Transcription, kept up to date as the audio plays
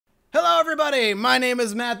everybody, my name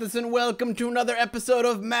is Mathis and welcome to another episode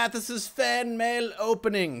of Mathis's Fan Mail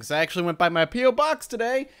Openings. I actually went by my P.O. box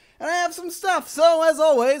today and I have some stuff, so as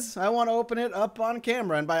always, I want to open it up on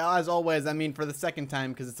camera, and by as always, I mean for the second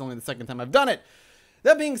time because it's only the second time I've done it.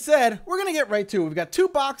 That being said, we're going to get right to it. We've got 2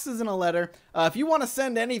 boxes and a letter. If you want to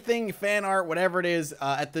send anything, fan art, whatever it is,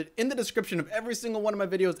 in the description of every single one of my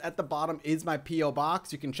videos at the bottom is my P.O.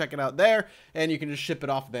 box. You can check it out there and you can just ship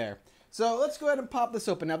it off there. So let's go ahead and pop this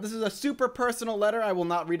open. Now, this is a super personal letter. I will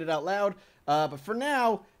not read it out loud. But for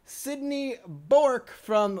now, Sydney Bork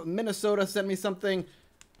from Minnesota sent me something.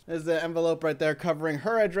 There's the envelope right there covering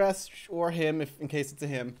her address or him, in case it's a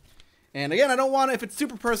him. And again, I don't want to, if it's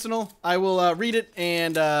super personal, I will read it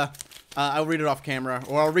and I'll read it off camera.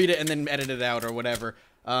 Or I'll read it and then edit it out or whatever.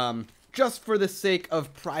 Just for the sake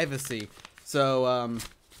of privacy. So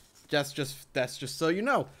that's just so you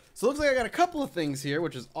know. So it looks like I got a couple of things here,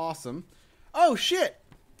 which is awesome. Oh, shit.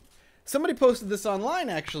 Somebody posted this online,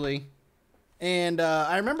 actually. And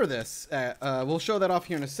I remember this. We'll show that off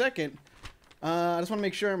here in a second. I just want to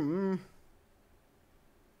make sure.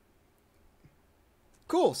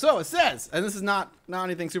 Cool. So it says, and this is not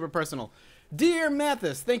anything super personal. Dear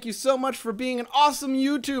Mathis, thank you so much for being an awesome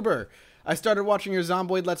YouTuber. I started watching your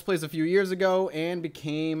Zomboid Let's Plays a few years ago and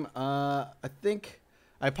became, I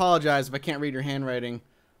apologize if I can't read your handwriting.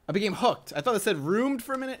 I became hooked. I thought it said roomed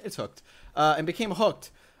for a minute. It's hooked. And became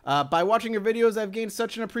hooked. By watching your videos, I've gained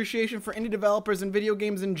such an appreciation for indie developers and video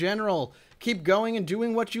games in general. Keep going and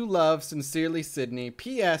doing what you love. Sincerely, Sydney.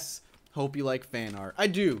 P.S. Hope you like fan art. I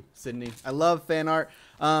do, Sydney. I love fan art.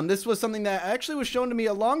 This was something that actually was shown to me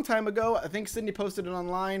a long time ago. I think Sydney posted it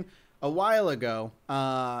online a while ago.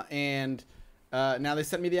 Now they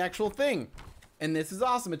sent me the actual thing. And this is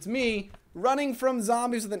awesome. It's me running from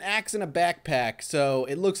zombies with an axe and a backpack. So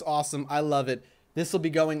it looks awesome. I love it. This will be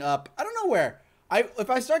going up. I don't know where. If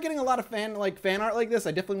I start getting a lot of fan art like this,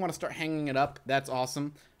 I definitely want to start hanging it up. That's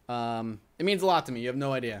awesome. It means a lot to me. You have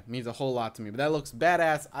no idea. It means a whole lot to me. But that looks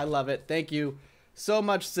badass. I love it. Thank you so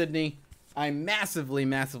much, Sydney. I massively,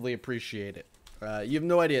 massively appreciate it. You have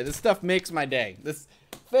no idea. This stuff makes my day. This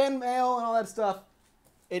fan mail and all that stuff,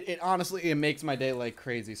 it honestly, it makes my day like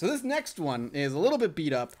crazy. So this next one is a little bit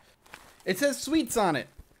beat up. It says sweets on it.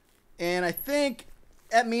 And I think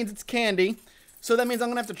that means it's candy. So that means I'm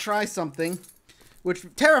going to have to try something, which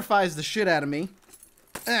terrifies the shit out of me.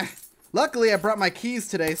 Luckily, I brought my keys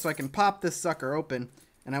today so I can pop this sucker open,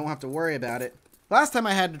 and I won't have to worry about it. Last time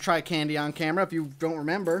I had to try candy on camera, if you don't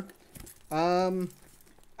remember,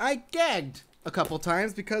 I gagged a couple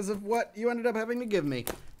times because of what you ended up having to give me.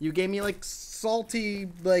 You gave me, like, salty,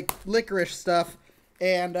 like, licorice stuff,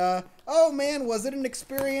 and, oh man, was it an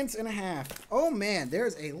experience and a half. Oh man,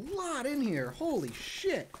 there's a lot in here. Holy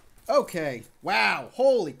shit. Okay, wow,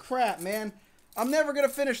 holy crap, man. I'm never gonna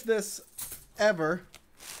finish this, ever.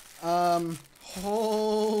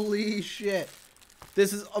 Holy shit.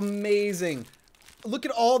 This is amazing. Look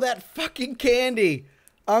at all that fucking candy.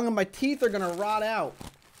 My teeth are gonna rot out.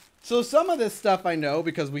 So some of this stuff I know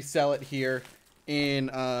because we sell it here in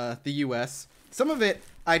the US. Some of it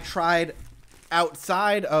I tried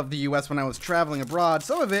outside of the US when I was traveling abroad.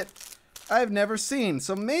 Some of it I've never seen.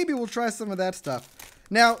 So maybe we'll try some of that stuff.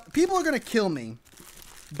 Now, people are gonna kill me,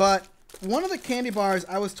 but one of the candy bars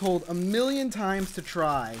I was told a million times to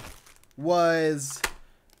try was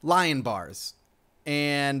Lion Bars.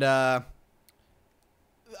 And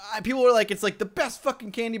people were like, it's like the best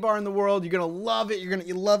fucking candy bar in the world. You're gonna love it.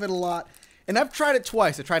 You love it a lot. And I've tried it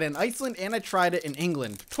twice. I tried it in Iceland and I tried it in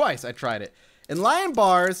England. Twice I tried it. And Lion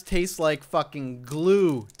Bars taste like fucking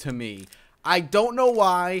glue to me. I don't know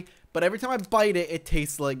why, but every time I bite it, it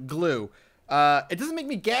tastes like glue. It doesn't make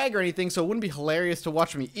me gag or anything, so it wouldn't be hilarious to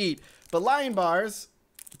watch me eat. But Lion Bars,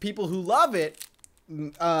 people who love it,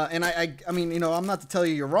 and I mean, you know, I'm not to tell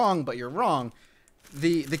you you're wrong, but you're wrong.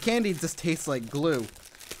 The candy just tastes like glue.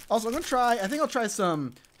 Also, I think I'll try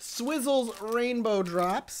some Swizzles Rainbow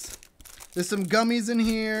Drops. There's some gummies in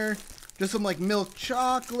here. Just some, like, milk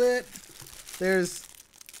chocolate. There's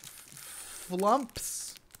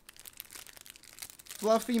Flumps.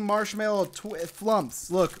 Fluffy Marshmallow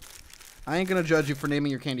Flumps. Look, I ain't gonna judge you for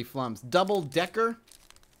naming your candy Flumps. Double Decker.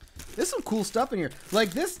 There's some cool stuff in here.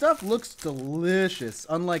 Like, this stuff looks delicious.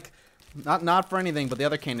 Unlike, not for anything, but the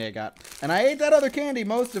other candy I got. And I ate that other candy,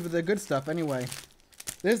 most of the good stuff anyway.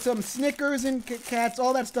 There's some Snickers and Kit Kats,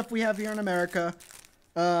 all that stuff we have here in America.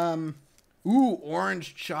 Ooh,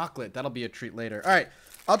 orange chocolate. That'll be a treat later. All right,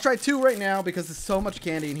 I'll try 2 right now because there's so much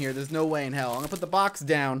candy in here. There's no way in hell. I'm gonna put the box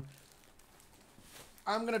down.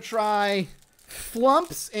 I'm gonna try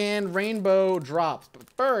Flumps and Rainbow Drops. But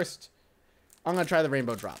first, I'm going to try the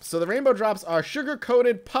rainbow drops. So the rainbow drops are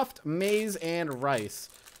sugar-coated puffed maize and rice.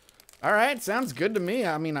 All right, sounds good to me.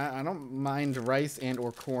 I mean, I don't mind rice and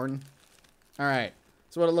or corn. All right,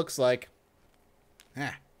 that's what it looks like.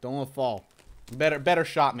 Don't let it fall. Better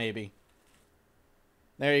shot, maybe.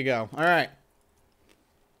 There you go. All right.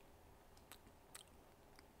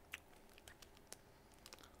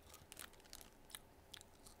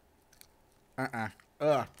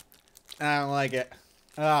 Ugh. I don't like it.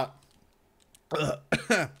 Ugh.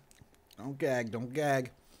 Don't gag. Don't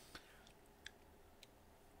gag.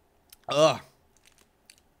 Ugh.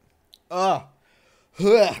 Ugh.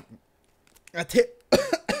 Ugh.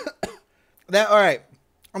 That, all right.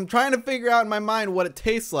 I'm trying to figure out in my mind what it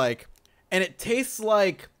tastes like. And it tastes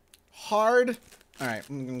like hard. All right.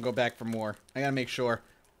 I'm going to go back for more. I got to make sure.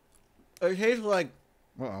 It tastes like,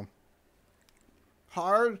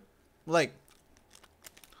 hard, like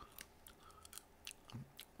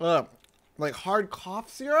hard cough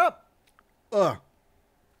syrup. Oh,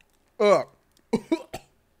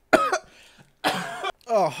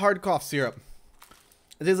 hard cough syrup.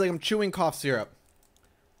 It tastes like I'm chewing cough syrup.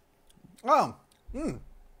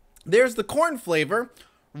 There's the corn flavor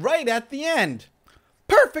right at the end.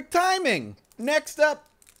 Perfect timing. Next up,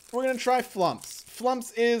 we're going to try Flumps.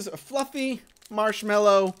 Flumps is fluffy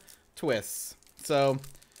marshmallow twists. So,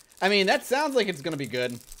 I mean, that sounds like it's going to be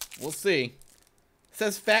good. We'll see. It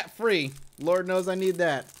says fat-free. Lord knows I need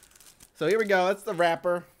that. So here we go. That's the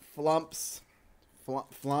wrapper. Flumps.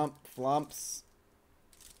 Flumps.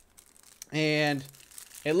 And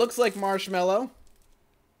it looks like marshmallow.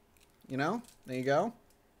 You know? There you go.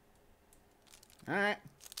 All right.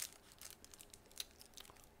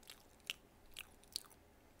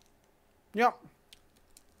 Yep.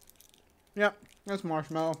 That's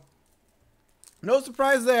marshmallow. No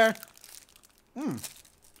surprise there.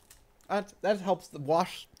 That helps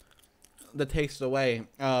wash the taste away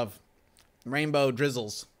of rainbow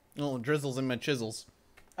drizzles. Little drizzles in my chisels.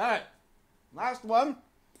 All right. Last one.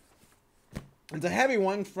 It's a heavy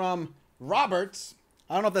one from Roberts.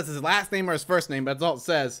 I don't know if that's his last name or his first name, but that's all it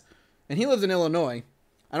says. And he lives in Illinois.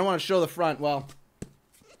 I don't want to show the front. Well,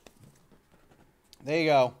 there you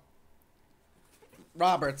go.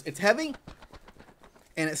 Roberts. It's heavy.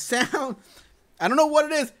 And it sounds... I don't know what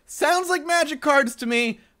it is. Sounds like magic cards to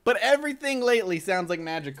me, but everything lately sounds like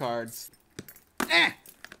magic cards. All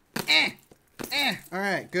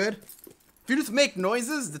right, good. If you just make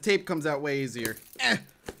noises, the tape comes out way easier.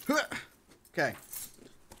 Okay.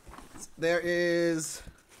 There is...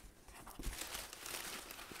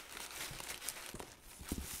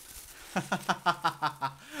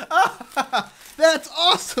 That's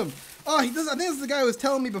awesome! Oh, he does. I think this is the guy who was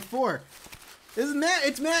telling me before. Isn't that?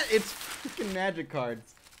 It's freaking magic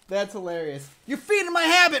cards. That's hilarious. You're feeding my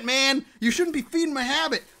habit, man. You shouldn't be feeding my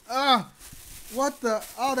habit. What the?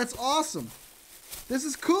 Oh, that's awesome. This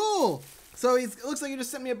is cool. So it looks like he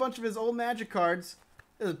just sent me a bunch of his old magic cards.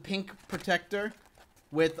 There's a pink protector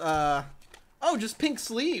with just pink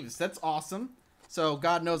sleeves. That's awesome. So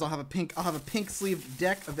God knows I'll have a pink sleeve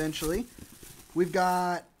deck eventually. We've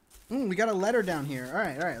got we got a letter down here. All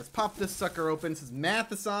right. Let's pop this sucker open. It says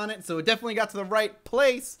Mathis on it, so it definitely got to the right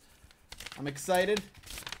place. I'm excited.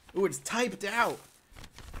 Ooh, it's typed out.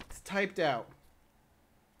 It's typed out.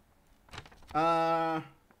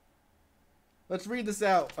 Let's read this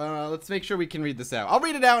out. Let's make sure we can read this out. I'll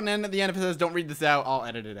read it out, and then at the end, if it says don't read this out, I'll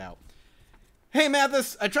edit it out. Hey,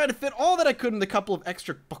 Mathis, I tried to fit all that I could in the couple of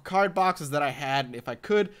extra card boxes that I had, and if I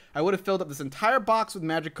could, I would have filled up this entire box with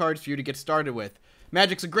magic cards for you to get started with.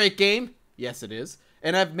 Magic's a great game. Yes, it is.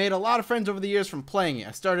 And I've made a lot of friends over the years from playing it.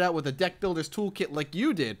 I started out with a deck builder's toolkit like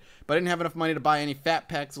you did, but I didn't have enough money to buy any fat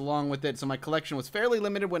packs along with it, so my collection was fairly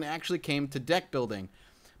limited when it actually came to deck building.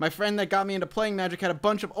 My friend that got me into playing Magic had a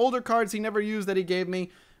bunch of older cards he never used that he gave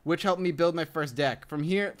me, which helped me build my first deck. From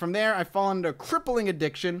there, I fall into a crippling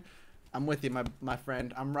addiction. I'm with you, my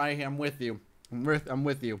friend. I'm right here. I'm with you. I'm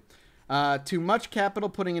with you. Too much capital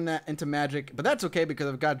putting into Magic, but that's okay because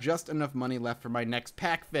I've got just enough money left for my next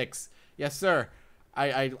pack fix. Yes, sir.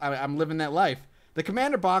 I'm living that life. The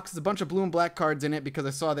commander box is a bunch of blue and black cards in it because I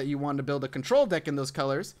saw that you wanted to build a control deck in those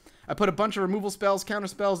colors. I put a bunch of removal spells, counter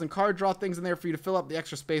spells, and card draw things in there for you to fill up the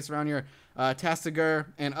extra space around your Tastiger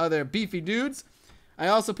and other beefy dudes. I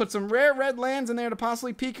also put some rare red lands in there to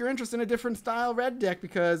possibly pique your interest in a different style red deck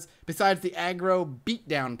because besides the aggro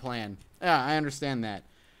beatdown plan. Yeah, I understand that.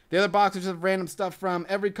 The other box is just random stuff from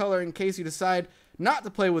every color in case you decide not to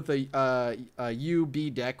play with a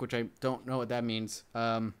UB deck, which I don't know what that means.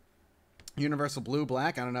 Universal blue,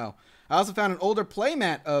 black, I don't know. I also found an older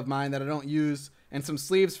playmat of mine that I don't use and some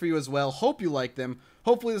sleeves for you as well. Hope you like them.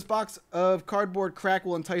 Hopefully this box of cardboard crack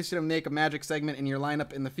will entice you to make a magic segment in your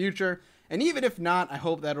lineup in the future. And even if not, I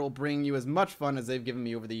hope that it will bring you as much fun as they've given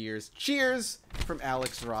me over the years. Cheers from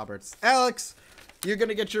Alex Roberts. Alex, you're going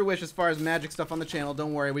to get your wish as far as magic stuff on the channel.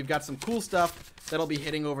 Don't worry, we've got some cool stuff that'll be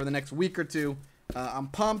hitting over the next week or two. I'm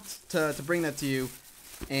pumped to bring that to you.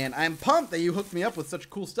 And I'm pumped that you hooked me up with such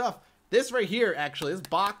cool stuff. This right here, actually,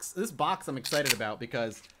 this box I'm excited about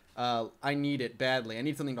because I need it badly. I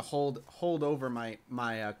need something to hold over my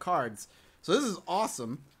cards. So this is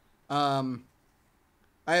awesome.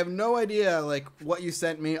 I have no idea like what you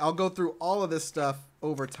sent me. I'll go through all of this stuff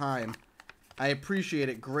over time. I appreciate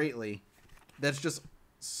it greatly. That's just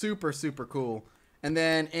super, super cool. And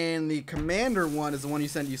then in the Commander one is the one you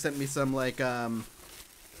sent. You sent me some like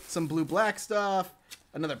some blue-black stuff,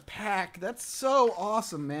 another pack. That's so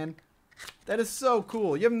awesome, man. That is so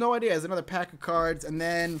cool. You have no idea. There's another pack of cards, and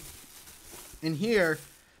then in here,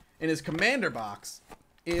 in his Commander box,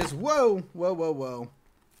 is whoa.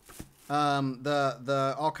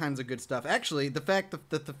 The all kinds of good stuff. Actually, the fact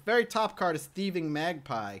that the very top card is Thieving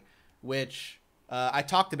Magpie, which I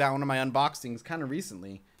talked about in one of my unboxings kind of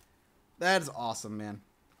recently. That is awesome, man.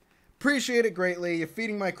 Appreciate it greatly. You're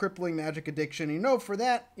feeding my crippling magic addiction. You know, for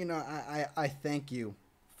that, you know, I thank you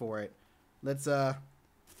for it. Let's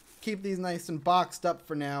keep these nice and boxed up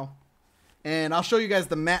for now. And I'll show you guys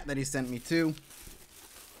the mat that he sent me too.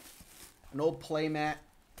 An old play mat.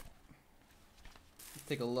 Let's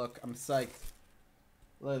take a look. I'm psyched.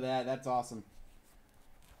 Look at that. That's awesome.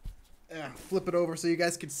 Flip it over so you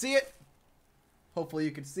guys can see it. Hopefully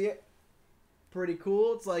you can see it. Pretty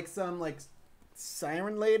cool. It's like some like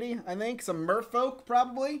siren lady, I think. Some merfolk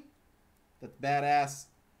probably. That's badass.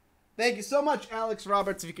 Thank you so much, Alex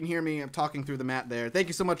Roberts. If you can hear me, I'm talking through the mat there. Thank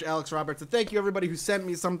you so much, Alex Roberts. And thank you, everybody who sent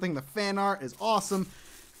me something. The fan art is awesome.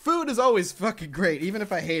 Food is always fucking great. Even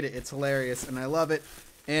if I hate it, it's hilarious, and I love it.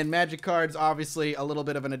 And magic cards, obviously, a little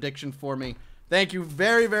bit of an addiction for me. Thank you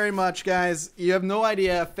very, very much, guys. You have no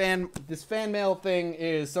idea. This fan mail thing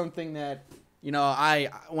is something that, you know,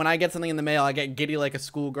 when I get something in the mail, I get giddy like a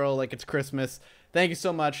schoolgirl, like it's Christmas. Thank you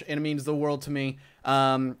so much, and it means the world to me.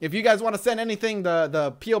 If you guys want to send anything,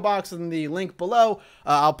 the P.O. box and the link below,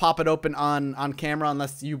 I'll pop it open on camera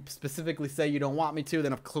unless you specifically say you don't want me to.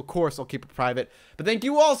 Then, of course, I'll keep it private. But thank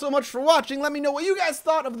you all so much for watching. Let me know what you guys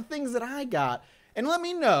thought of the things that I got. And let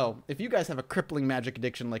me know if you guys have a crippling magic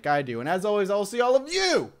addiction like I do. And as always, I'll see all of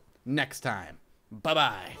you next time.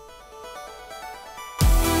 Bye-bye.